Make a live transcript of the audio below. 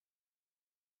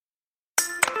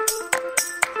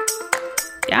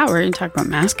Yeah, we're going to talk about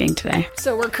masking today.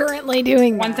 So we're currently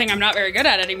doing one thing I'm not very good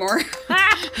at anymore.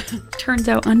 Turns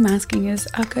out unmasking is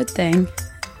a good thing.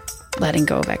 Letting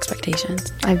go of expectations.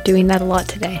 I'm doing that a lot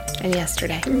today and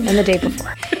yesterday and the day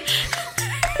before.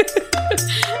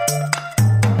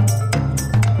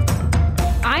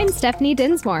 I'm Stephanie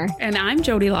Dinsmore. And I'm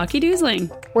Jody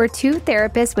Lockie-Dusling. We're two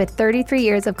therapists with 33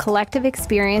 years of collective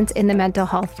experience in the mental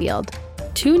health field.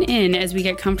 Tune in as we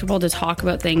get comfortable to talk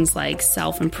about things like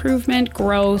self-improvement,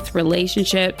 growth,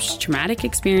 relationships, traumatic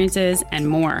experiences, and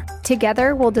more.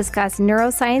 Together, we'll discuss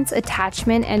neuroscience,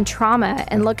 attachment, and trauma,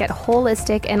 and look at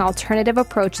holistic and alternative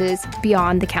approaches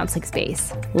beyond the counseling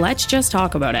space. Let's just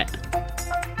talk about it.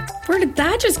 Where did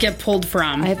that just get pulled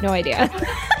from? I have no idea.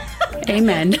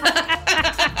 Amen.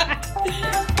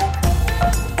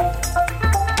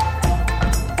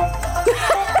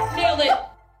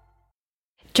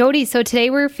 Jody, so today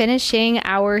we're finishing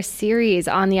our series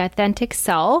on the authentic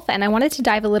self, and I wanted to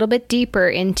dive a little bit deeper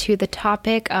into the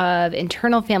topic of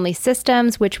internal family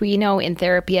systems, which we know in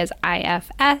therapy as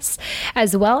IFS,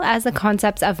 as well as the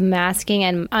concepts of masking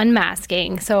and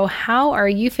unmasking. So how are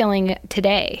you feeling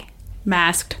today?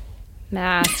 Masked.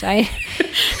 I'm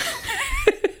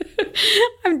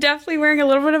definitely wearing a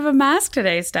little bit of a mask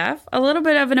today, Steph. A little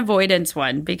bit of an avoidance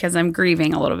one because I'm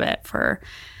grieving a little bit for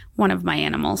one of my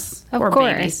animals. Of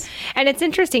course. Babies. And it's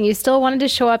interesting. You still wanted to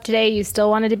show up today. You still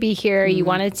wanted to be here. You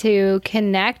wanted to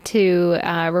connect, to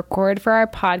record for our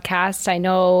podcast. I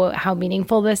know how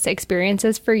meaningful this experience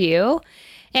is for you.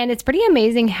 And it's pretty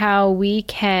amazing how we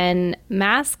can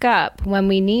mask up when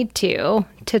we need to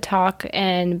talk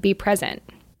and be present.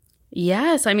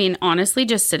 Yes. I mean, honestly,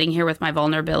 just sitting here with my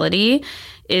vulnerability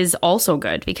is also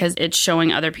good because it's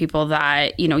showing other people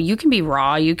that, you know, you can be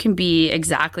raw, you can be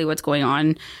exactly what's going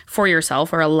on for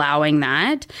yourself or allowing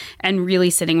that and really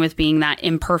sitting with being that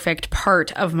imperfect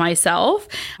part of myself,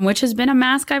 which has been a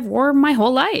mask I've worn my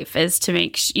whole life, is to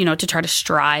make, to try to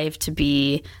strive to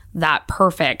be that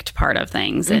perfect part of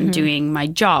things and doing my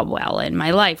job well and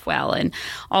my life well and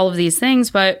all of these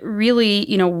things. But really,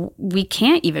 we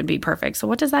can't even be perfect. So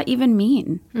what does that even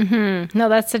mean? No,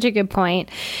 that's such a good point.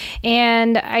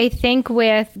 And I think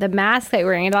with the mask that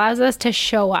we're wearing, it allows us to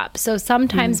show up. So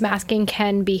sometimes masking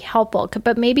can be helpful,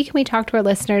 but maybe can we talk to our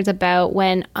listeners about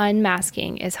when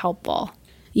unmasking is helpful?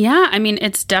 Yeah, I mean,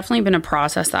 it's definitely been a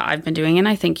process that I've been doing, and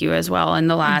I think you as well, in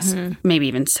the last maybe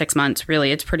even 6 months,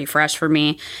 really. It's pretty fresh for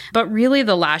me. But really,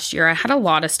 the last year, I had a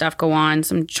lot of stuff go on,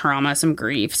 some trauma, some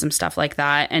grief, some stuff like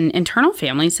that. And internal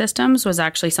family systems was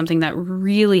actually something that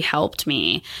really helped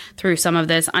me through some of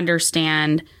this,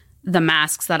 understand the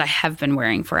masks that I have been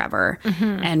wearing forever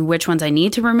and which ones I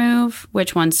need to remove,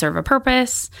 which ones serve a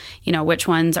purpose, which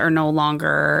ones are no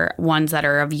longer ones that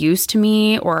are of use to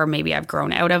me, or maybe I've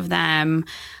grown out of them.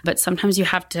 But sometimes you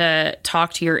have to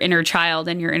talk to your inner child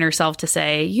and your inner self to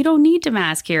say, you don't need to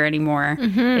mask here anymore.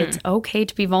 It's okay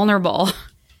to be vulnerable.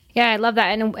 Yeah, I love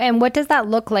that. And what does that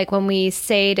look like when we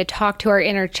say to talk to our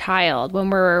inner child, when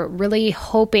we're really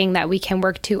hoping that we can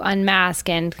work to unmask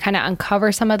and kind of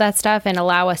uncover some of that stuff and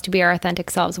allow us to be our authentic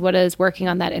selves? What does working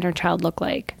on that inner child look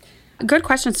like? Good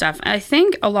question, Steph. I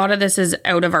think a lot of this is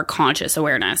out of our conscious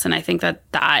awareness. And I think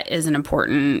that is an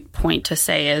important point to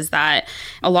say, is that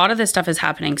a lot of this stuff is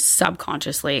happening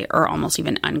subconsciously or almost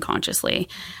even unconsciously.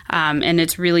 And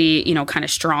it's really, kind of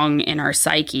strong in our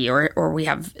psyche, or we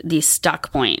have these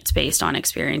stuck points based on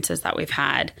experiences that we've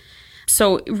had.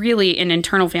 So really, in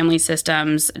internal family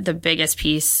systems, the biggest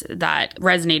piece that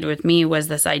resonated with me was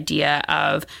this idea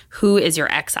of who is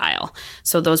your exile.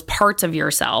 So those parts of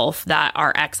yourself that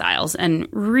are exiles. And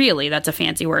really, that's a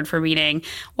fancy word for meaning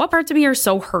what parts of me are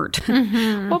so hurt?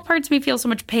 What parts of me feel so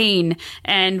much pain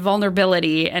and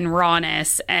vulnerability and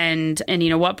rawness? And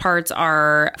what parts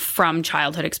are from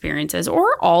childhood experiences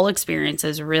or all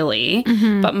experiences, really,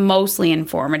 but mostly in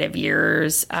formative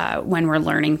years when we're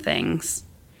learning things.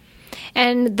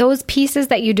 And those pieces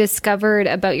that you discovered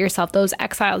about yourself, those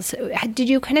exiles, did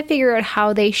you kind of figure out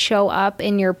how they show up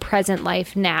in your present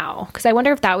life now? Because I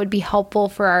wonder if that would be helpful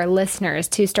for our listeners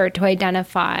to start to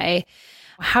identify,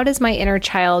 how does my inner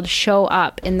child show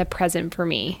up in the present for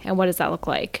me? And what does that look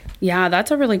like? Yeah, that's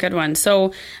a really good one.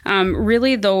 So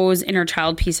really those inner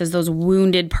child pieces, those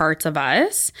wounded parts of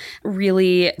us,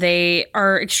 really, they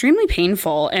are extremely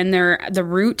painful, and they're the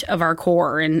root of our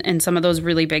core and some of those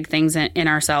really big things in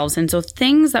ourselves. And so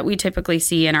things that we typically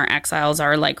see in our exiles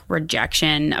are like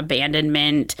rejection,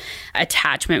 abandonment,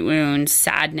 attachment wounds,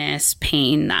 sadness,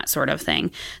 pain, that sort of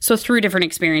thing. So through different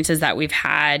experiences that we've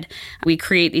had, we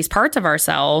create these parts of ourselves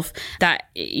self that,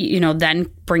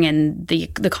 then bring in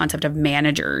the concept of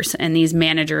managers. And these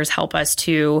managers help us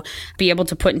to be able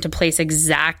to put into place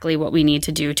exactly what we need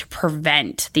to do to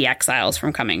prevent the exiles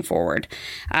from coming forward.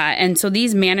 And so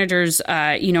these managers,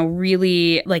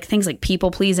 really like things like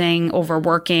people pleasing,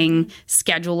 overworking,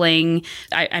 scheduling.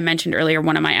 I mentioned earlier,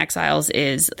 one of my exiles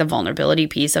is the vulnerability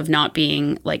piece of not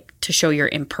being like to show your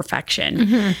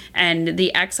imperfection. And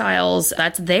the exiles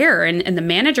that's there and the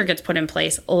manager gets put in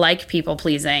place like people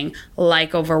pleasing,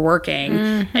 like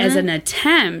overworking as an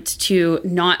attempt to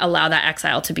not allow that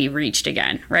exile to be reached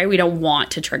again, right? We don't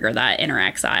want to trigger that inner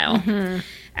exile.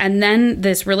 And then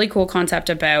this really cool concept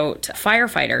about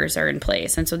firefighters are in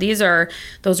place. And so these are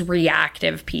those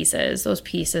reactive pieces, those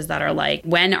pieces that are like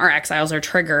when our exiles are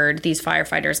triggered, these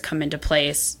firefighters come into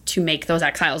place to make those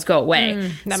exiles go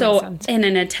away. So in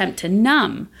an attempt to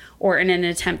numb or in an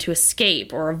attempt to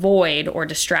escape or avoid or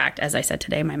distract, as I said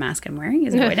today, my mask I'm wearing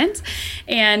is avoidance.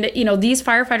 And, these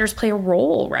firefighters play a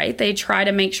role, right? They try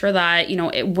to make sure that,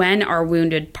 when our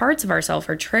wounded parts of ourselves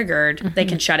are triggered, they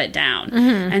can shut it down.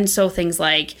 And so things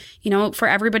like, for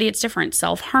everybody, it's different.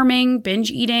 Self-harming,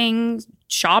 binge eating,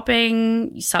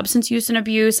 shopping, substance use and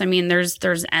abuse. I mean,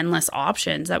 there's endless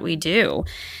options that we do.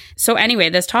 So anyway,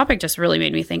 this topic just really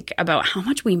made me think about how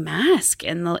much we mask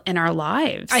in our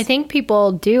lives. I think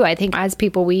people do. I think as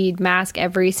people, we mask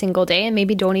every single day and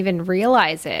maybe don't even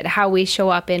realize it. How we show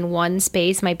up in one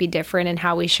space might be different and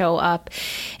how we show up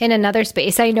in another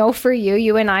space. I know for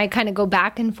you and I kind of go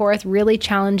back and forth, really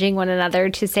challenging one another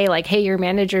to say like, hey, your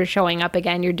manager's showing up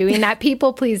again. You're doing that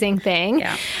people pleasing thing.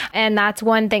 Yeah. And that's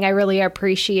one thing I really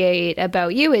appreciate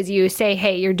about you is you say,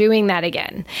 hey, you're doing that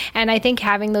again. And I think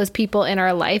having those people in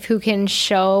our life who can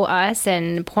show us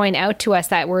and point out to us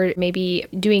that we're maybe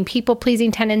doing people-pleasing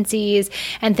tendencies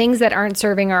and things that aren't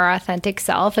serving our authentic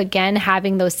self. Again,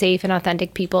 having those safe and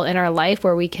authentic people in our life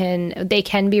where they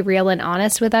can be real and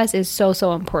honest with us is so,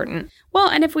 so important. Well,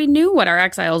 and if we knew what our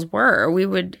exiles were, we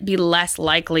would be less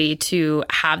likely to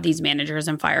have these managers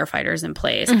and firefighters in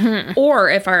place. Or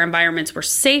if our environments were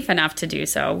safe enough to do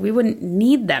so, we wouldn't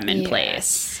need them in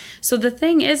place. So the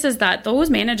thing is that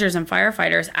those managers and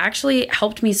firefighters actually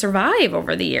helped me survive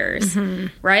over the years,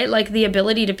 right? Like the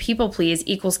ability to people please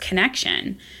equals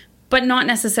connection, but not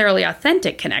necessarily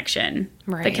authentic connection,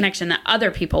 the connection that other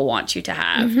people want you to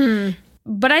have.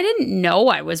 But I didn't know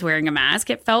I was wearing a mask.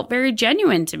 It felt very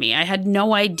genuine to me. I had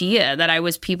no idea that I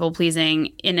was people pleasing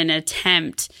in an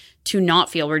attempt to not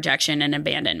feel rejection and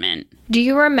abandonment. Do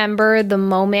you remember the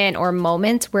moment or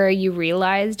moments where you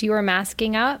realized you were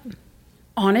masking up?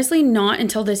 Honestly, not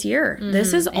until this year.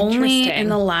 This is only in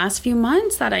the last few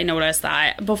months that I noticed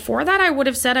that. Before that, I would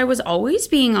have said I was always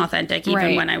being authentic,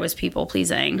 even when I was people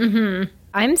pleasing.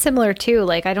 I'm similar too.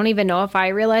 Like, I don't even know if I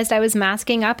realized I was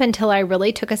masking up until I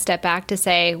really took a step back to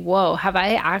say, whoa, have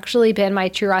I actually been my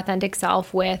true authentic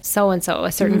self with so-and-so,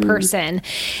 a certain person?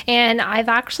 And I've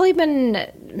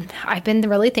been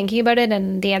really thinking about it.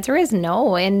 And the answer is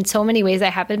no. In so many ways, I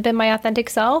haven't been my authentic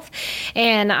self.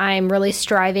 And I'm really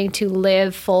striving to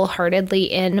live full-heartedly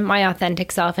in my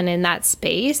authentic self and in that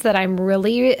space that I'm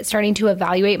really starting to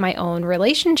evaluate my own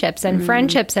relationships and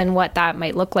friendships and what that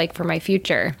might look like for my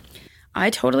future. I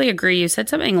totally agree. You said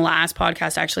something last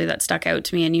podcast actually that stuck out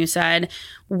to me. And you said,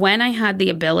 when I had the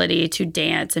ability to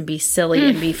dance and be silly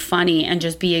and be funny and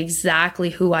just be exactly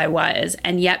who I was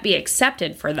and yet be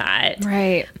accepted for that,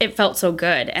 it felt so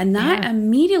good. And that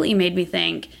immediately made me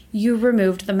think, you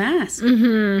removed the mask.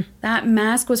 That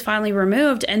mask was finally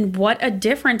removed. And what a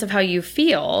difference of how you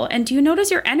feel. And do you notice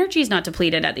your energy is not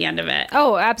depleted at the end of it?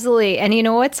 Oh, absolutely. And you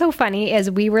know what's so funny is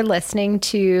we were listening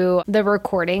to the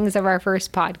recordings of our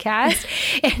first podcast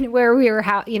and where we were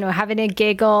having a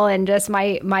giggle and just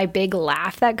my big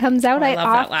laugh that comes out. I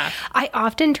love that laugh. I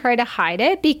often try to hide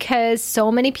it because so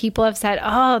many people have said,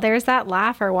 oh, there's that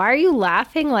laugh, or why are you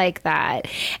laughing like that?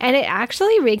 And it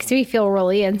actually makes me feel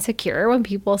really insecure when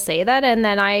people say that, and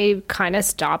then I kind of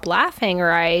stop laughing,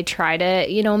 or I try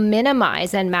to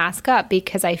minimize and mask up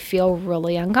because I feel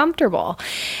really uncomfortable.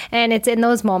 And it's in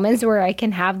those moments where I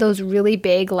can have those really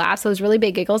big laughs, those really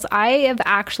big giggles. I have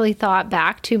actually thought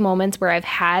back to moments where I've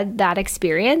had that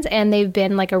experience and they've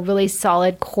been like a really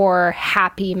solid core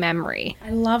happy memory. I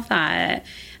love that.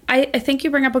 I think you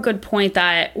bring up a good point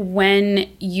that when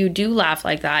you do laugh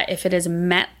like that, if it is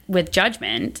met with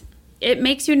judgment, it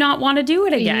makes you not want to do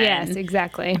it again. Yes,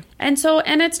 exactly. And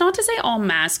it's not to say all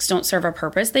masks don't serve a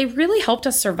purpose. They really helped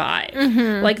us survive.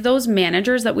 Like those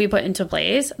managers that we put into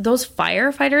place, those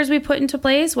firefighters we put into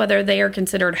place, whether they are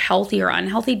considered healthy or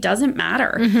unhealthy, doesn't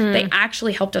matter. They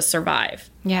actually helped us survive.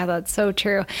 Yeah, that's so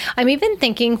true. I'm even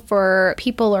thinking for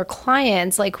people or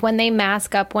clients, like when they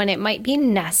mask up, when it might be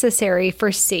necessary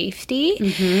for safety.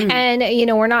 And,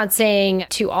 we're not saying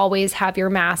to always have your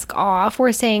mask off.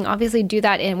 We're saying obviously do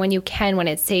that when you can, when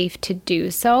it's safe to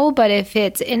do so. But if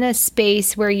it's in a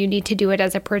space where you need to do it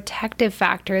as a protective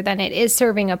factor, then it is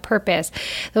serving a purpose.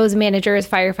 Those managers,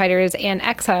 firefighters, and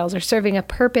exiles are serving a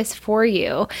purpose for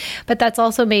you. But that's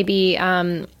also maybe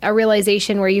a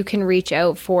realization where you can reach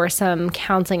out for some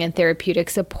counseling and therapeutic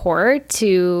support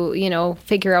to,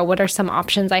 figure out what are some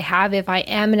options I have if I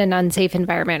am in an unsafe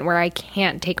environment where I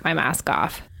can't take my mask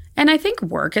off. And I think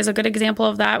work is a good example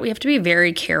of that. We have to be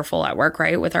very careful at work,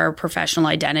 right, with our professional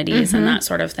identities and that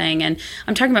sort of thing. And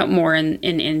I'm talking about more in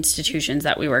institutions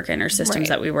that we work in or systems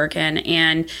that we work in.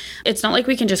 And it's not like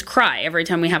we can just cry every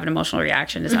time we have an emotional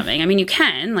reaction to something. I mean, you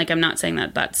can. Like, I'm not saying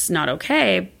that that's not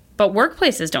okay. But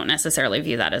workplaces don't necessarily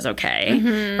view that as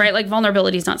okay, right? Like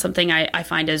vulnerability is not something I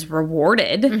find is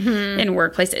rewarded in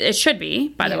workplace. It should be,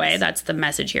 by the way. That's the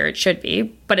message here. It should be,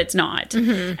 but it's not.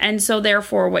 And so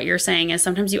therefore, what you're saying is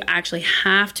sometimes you actually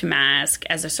have to mask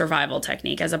as a survival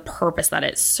technique, as a purpose that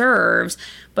it serves,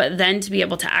 but then to be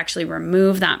able to actually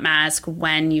remove that mask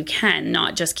when you can,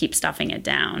 not just keep stuffing it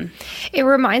down. It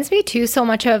reminds me too so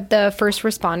much of the first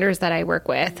responders that I work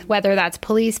with, whether that's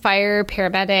police, fire,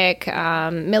 paramedic,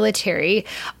 military.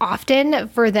 Often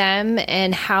for them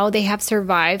and how they have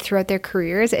survived throughout their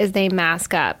careers is they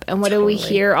mask up. And what do we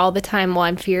hear all the time? Well,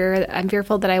 I'm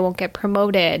fearful that I won't get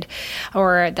promoted,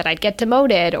 or that I'd get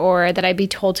demoted, or that I'd be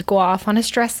told to go off on a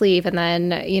stress leave. And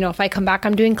then, if I come back,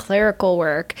 I'm doing clerical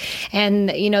work. And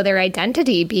their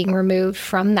identity being removed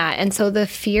from that. And so the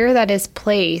fear that is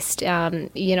placed,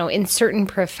 in certain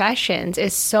professions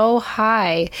is so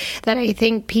high that I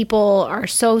think people are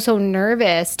so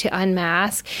nervous to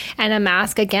unmask. And a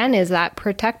mask, again, is that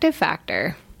protective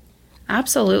factor.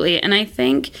 Absolutely. And I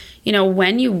think,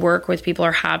 when you work with people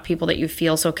or have people that you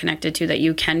feel so connected to that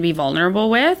you can be vulnerable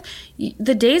with,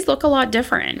 the days look a lot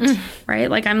different,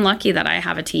 right? Like I'm lucky that I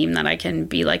have a team that I can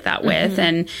be like that with.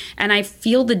 And I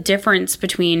feel the difference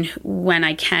between when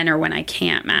I can or when I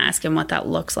can't mask and what that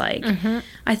looks like.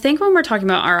 I think when we're talking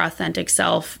about our authentic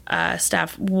self,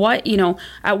 Steph,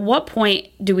 at what point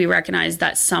do we recognize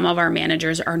that some of our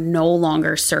managers are no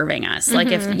longer serving us? Like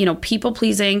if, people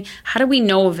pleasing, how do we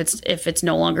know if it's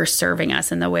no longer serving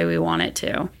us in the way we want it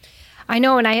to? I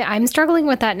know, and I'm struggling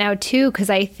with that now too, because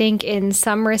I think in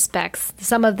some respects,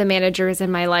 some of the managers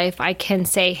in my life, I can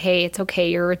say, hey, it's okay,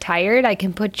 you're retired, I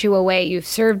can put you away, you've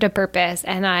served a purpose,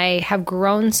 and I have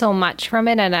grown so much from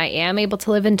it, and I am able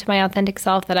to live into my authentic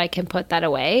self that I can put that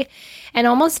away. And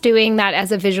almost doing that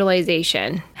as a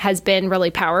visualization has been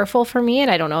really powerful for me,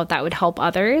 and I don't know if that would help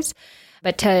others.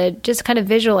 But to just kind of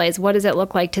visualize, what does it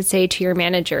look like to say to your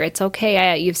manager, it's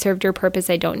okay, you've served your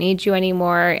purpose, I don't need you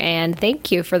anymore, and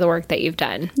thank you for the work that you've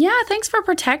done. Yeah, thanks for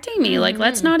protecting me. Like,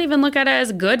 let's not even look at it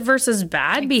as good versus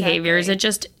bad behaviors. It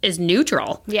just is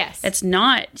neutral. Yes. It's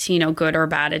not, good or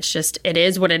bad. It's just, it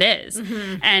is what it is.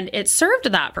 And it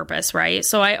served that purpose, right?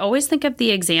 So I always think of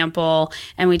the example,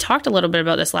 and we talked a little bit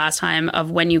about this last time, of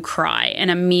when you cry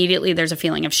and immediately there's a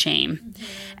feeling of shame.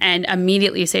 And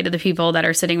immediately you say to the people that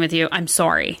are sitting with you, I'm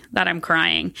sorry that I'm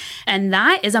crying. And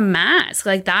that is a mask.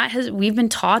 Like we've been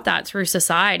taught that through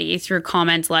society, through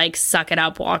comments like, suck it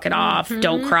up, walk it off,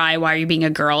 don't cry, why are you being a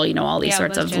girl? All these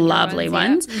sorts of lovely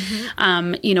ones.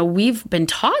 We've been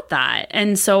taught that.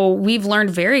 And so we've learned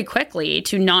very quickly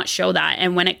to not show that.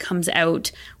 And when it comes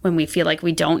out, when we feel like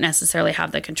we don't necessarily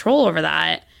have the control over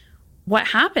that, what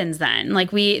happens then?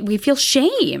 Like we feel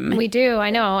shame. We do, I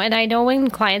know. And I know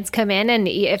when clients come in and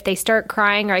if they start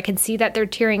crying, or I can see that they're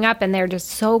tearing up and they're just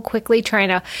so quickly trying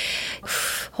to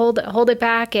hold it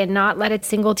back and not let a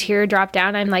single tear drop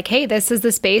down. I'm like, hey, this is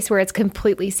the space where it's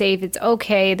completely safe. It's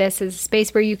okay. This is a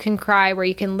space where you can cry, where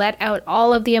you can let out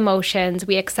all of the emotions.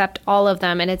 We accept all of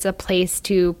them. And it's a place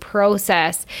to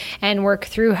process and work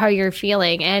through how you're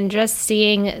feeling, and just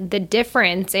seeing the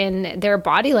difference in their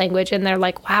body language. And they're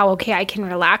like, wow, okay, I can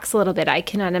relax a little bit. I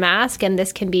can unmask, and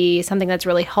this can be something that's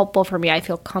really helpful for me. I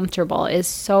feel comfortable. Is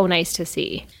so nice to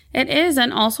see. It is.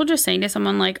 And also just saying to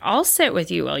someone like, I'll sit with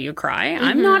you while you cry.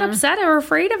 I'm not upset or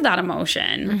afraid of that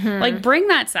emotion. Like, bring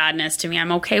that sadness to me.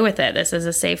 I'm okay with it. This is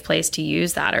a safe place to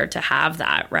use that or to have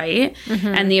that, right?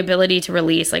 And the ability to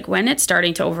release. Like, when it's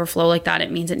starting to overflow like that, it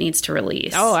means it needs to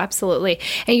release. Oh, absolutely.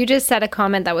 And you just said a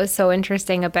comment that was so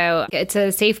interesting about it's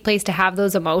a safe place to have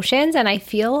those emotions. And I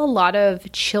feel a lot of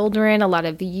children, a lot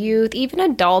of youth, even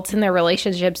adults in their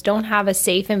relationships don't have a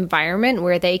safe environment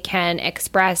where they can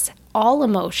express all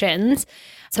emotions.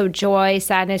 So joy,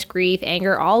 sadness, grief,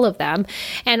 anger, all of them.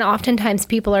 And oftentimes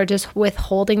people are just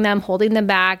withholding them, holding them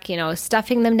back,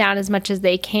 stuffing them down as much as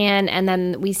they can. And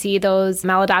then we see those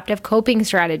maladaptive coping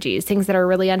strategies, things that are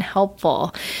really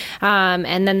unhelpful.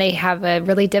 And then they have a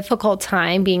really difficult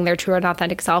time being their true and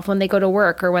authentic self when they go to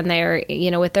work or when they're,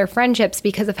 with their friendships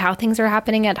because of how things are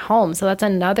happening at home. So that's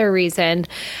another reason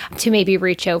to maybe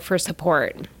reach out for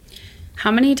support. How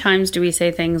many times do we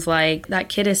say things like, that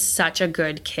kid is such a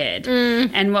good kid?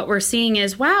 And what we're seeing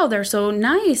is, wow, they're so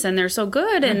nice and they're so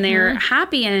good and they're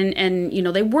happy and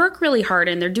they work really hard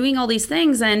and they're doing all these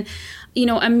things. And,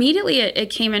 immediately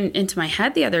it came into my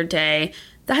head the other day,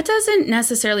 that doesn't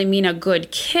necessarily mean a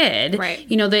good kid. Right.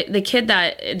 The kid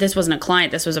that, this wasn't a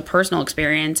client, this was a personal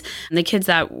experience. And the kids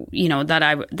that,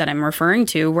 that I'm referring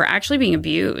to were actually being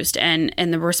abused. And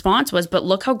the response was, but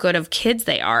look how good of kids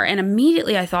they are. And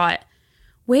immediately I thought,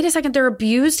 wait a second, they're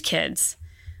abused kids.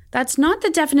 That's not the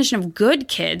definition of good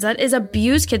kids. That is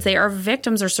abused kids. They are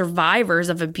victims or survivors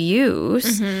of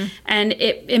abuse. And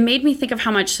it made me think of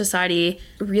how much society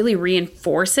really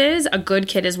reinforces a good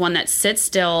kid is one that sits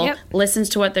still, listens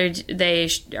to what they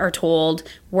are told,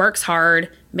 works hard,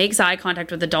 makes eye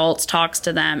contact with adults, talks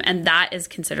to them, and that is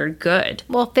considered good.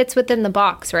 Well, fits within the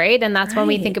box, right? And that's when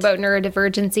we think about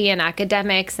neurodivergency and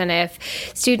academics, and if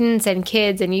students and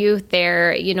kids and youth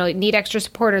there, need extra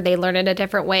support or they learn it a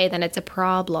different way, then it's a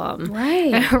problem.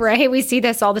 Right. Right? We see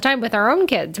this all the time with our own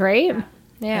kids, right? Yeah.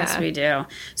 Yes, we do.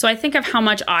 So I think of how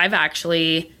much I've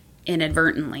actually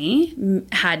inadvertently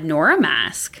had Nora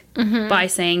mask by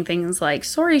saying things like,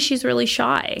 sorry, she's really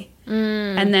shy.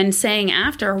 And then saying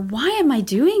after, why am I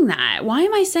doing that? Why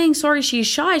am I saying, sorry, she's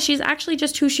shy? She's actually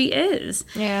just who she is.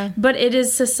 Yeah. But it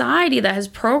is society that has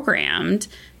programmed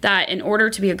that in order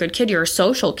to be a good kid, you're a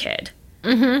social kid.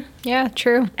 Yeah,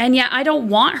 true. And yet I don't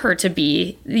want her to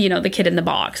be, the kid in the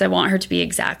box. I want her to be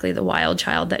exactly the wild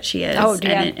child that she is. Oh,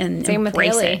 yeah. And Same with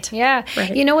embrace Haley. it. Yeah.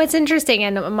 Right. It's interesting.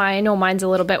 And I know mine's a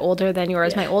little bit older than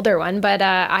yours, my older one. But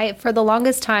I, for the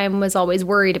longest time, was always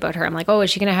worried about her. I'm like, oh,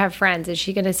 is she going to have friends? Is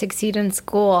she going to succeed in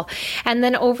school? And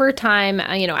then over time,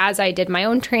 as I did my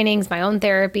own trainings, my own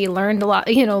therapy, learned a lot,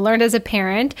 learned as a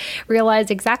parent, realized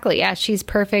exactly, yeah, she's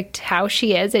perfect how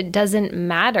she is. It doesn't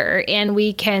matter. And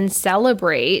we can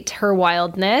celebrate her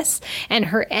wildness and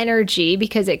her energy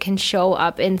because it can show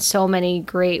up in so many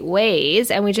great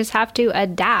ways. And we just have to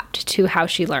adapt to how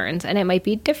she learns. And it might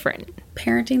be different.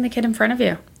 Parenting the kid in front of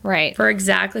you. Right. For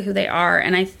exactly who they are.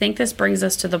 And I think this brings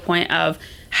us to the point of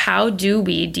how do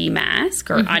we demask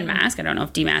or unmask? I don't know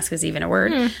if demask is even a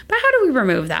word, but how do we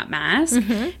remove that mask?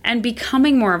 And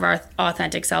becoming more of our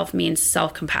authentic self means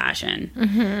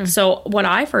self-compassion. So what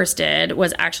I first did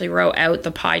was actually wrote out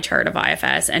the pie chart of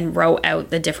IFS and wrote out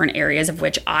the different areas of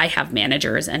which I have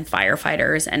managers and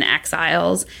firefighters and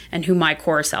exiles and who my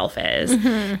core self is.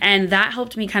 And that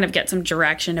helped me kind of get some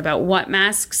direction about what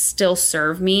masks still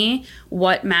serve me,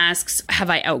 what masks have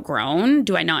I outgrown?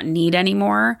 Do I not need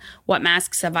anymore? What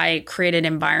masks have I created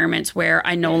environments where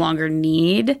I no longer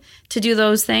need to do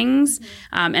those things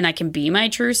and I can be my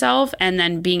true self, and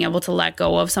then being able to let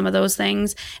go of some of those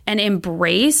things and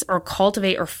embrace or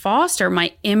cultivate or foster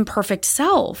my imperfect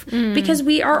self because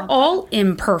we are all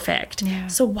imperfect. Yeah.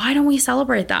 So why don't we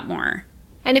celebrate that more?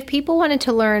 And if people wanted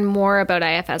to learn more about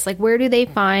IFS, like where do they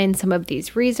find some of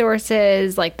these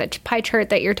resources, like the pie chart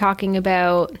that you're talking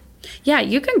about? Yeah,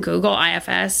 you can Google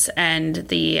IFS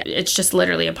and it's just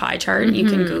literally a pie chart. You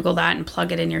can Google that and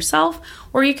plug it in yourself,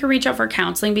 or you can reach out for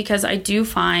counseling because I do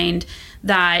find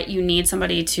that you need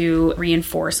somebody to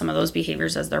reinforce some of those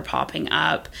behaviors as they're popping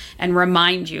up and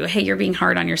remind you, hey, you're being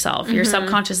hard on yourself. Your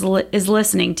subconscious is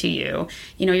listening to you.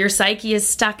 Your psyche is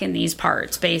stuck in these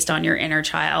parts based on your inner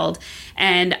child.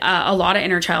 And a lot of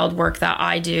inner child work that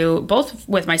I do, both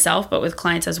with myself, but with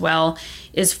clients as well,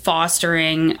 is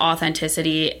fostering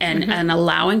authenticity and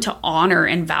allowing to honor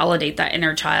and validate that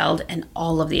inner child and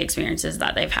all of the experiences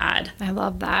that they've had. I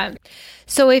love that.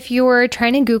 So if you're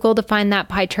trying to Google to find that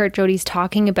pie chart Jody's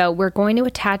talking about, we're going to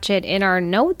attach it in our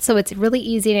notes so it's really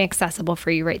easy and accessible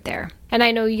for you right there. And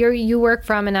I know you work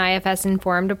from an IFS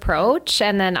informed approach,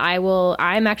 and then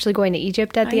I'm actually going to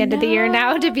Egypt at the end of the year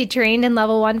now to be trained in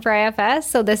level 1 for IFS.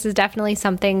 So this is definitely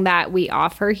something that we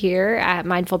offer here at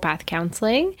Mindful Path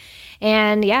Counseling.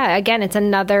 And yeah, again, it's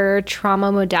another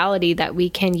trauma modality that we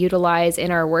can utilize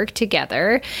in our work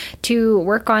together to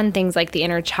work on things like the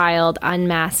inner child,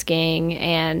 unmasking,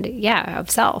 and of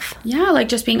self. Yeah, like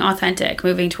just being authentic,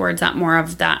 moving towards that more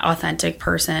of that authentic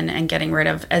person and getting rid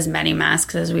of as many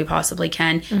masks as we possibly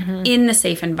can in the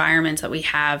safe environments that we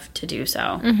have to do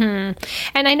so.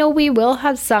 And I know we will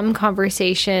have some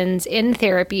conversations in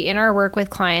therapy, in our work with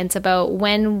clients, about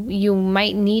when you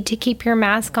might need to keep your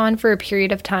mask on for a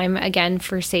period of time, again,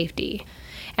 for safety.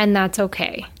 And that's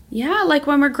okay. Yeah, like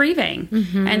when we're grieving.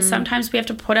 And sometimes we have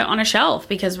to put it on a shelf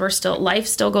because life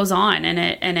still goes on,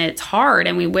 and it's hard,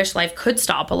 and we wish life could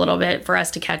stop a little bit for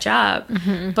us to catch up.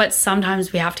 But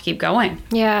sometimes we have to keep going.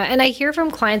 Yeah, and I hear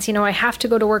from clients, I have to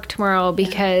go to work tomorrow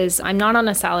because I'm not on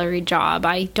a salaried job.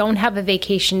 I don't have a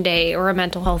vacation day or a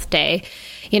mental health day.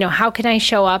 How can I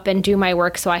show up and do my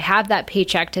work so I have that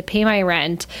paycheck to pay my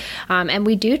rent? And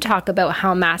we do talk about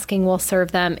how masking will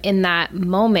serve them in that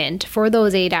moment for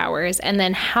those 8 hours, and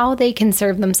then how they can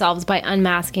serve themselves by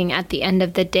unmasking at the end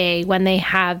of the day when they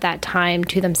have that time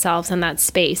to themselves and that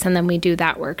space. And then we do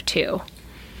that work too.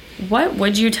 What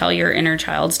would you tell your inner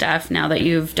child, Steph, now that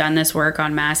you've done this work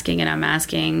on masking and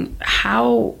unmasking?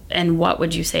 How and what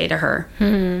would you say to her?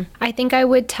 I think I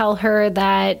would tell her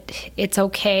that it's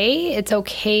okay. It's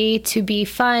okay to be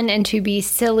fun and to be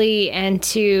silly and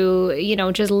to,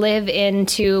 just live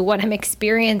into what I'm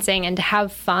experiencing and to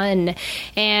have fun.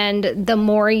 And the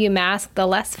more you mask, the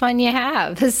less fun you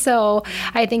have. So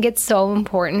I think it's so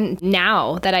important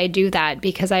now that I do that,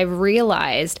 because I've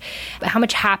realized how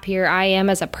much happier I am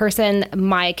as a person.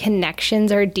 My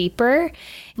connections are deeper.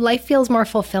 Life feels more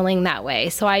fulfilling that way.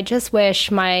 So I just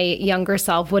wish my younger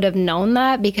self would have known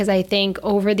that, because I think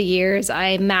over the years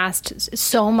I masked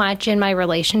so much in my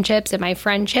relationships and my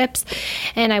friendships,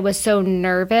 and I was so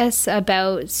nervous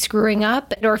about screwing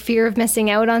up or fear of missing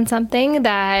out on something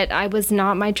that I was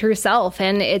not my true self.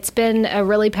 And it's been a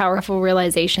really powerful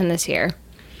realization this year.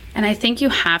 And I think you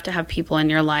have to have people in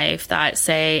your life that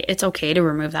say, it's okay to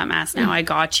remove that mask now. I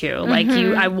got you. Like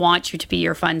I want you to be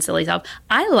your fun, silly self.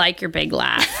 I like your big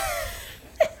laugh.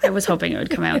 I was hoping it would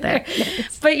come out there.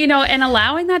 But, and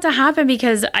allowing that to happen,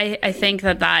 because I think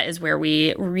that is where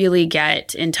we really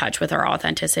get in touch with our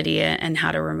authenticity and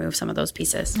how to remove some of those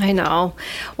pieces. I know.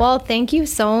 Well, thank you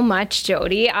so much,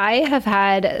 Jody. I have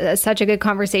had such a good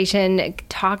conversation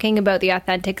talking about the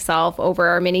authentic self over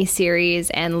our mini series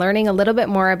and learning a little bit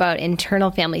more about internal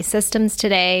family systems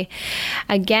today.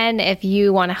 Again, if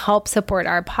you want to help support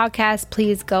our podcast,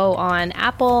 please go on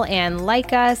Apple and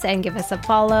like us and give us a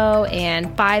follow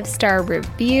and 5-star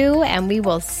review, and we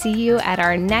will see you at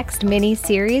our next mini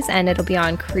series, and it'll be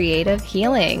on creative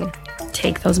healing.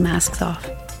 Take those masks off.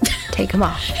 Take them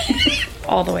off.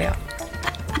 All the way off.